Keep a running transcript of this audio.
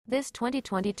This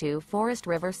 2022 Forest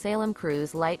River Salem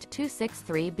Cruise Lite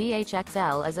 263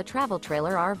 BHXL is a travel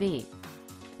trailer RV.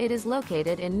 It is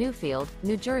located in Newfield,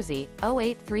 New Jersey,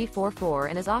 08344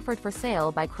 and is offered for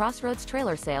sale by Crossroads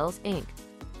Trailer Sales, Inc.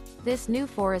 This new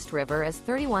Forest River is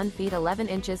 31 feet 11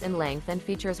 inches in length and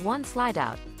features one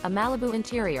Slideout, a Malibu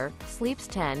interior, sleeps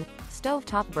 10,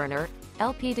 stovetop burner,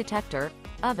 LP detector,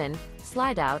 oven,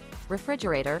 Slideout,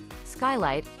 refrigerator,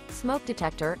 Skylight, smoke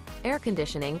detector, air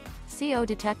conditioning, CO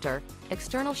detector,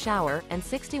 external shower, and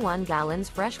 61 gallons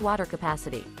fresh water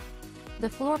capacity. The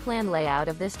floor plan layout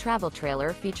of this travel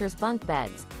trailer features bunk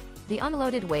beds. The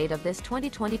unloaded weight of this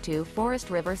 2022 Forest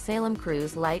River Salem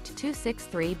Cruise Lite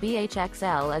 263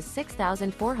 BHXL is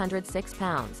 6,406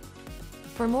 pounds.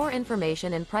 For more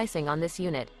information and pricing on this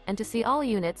unit, and to see all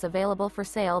units available for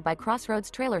sale by Crossroads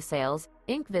Trailer Sales,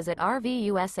 Inc., visit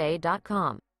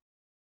RVUSA.com.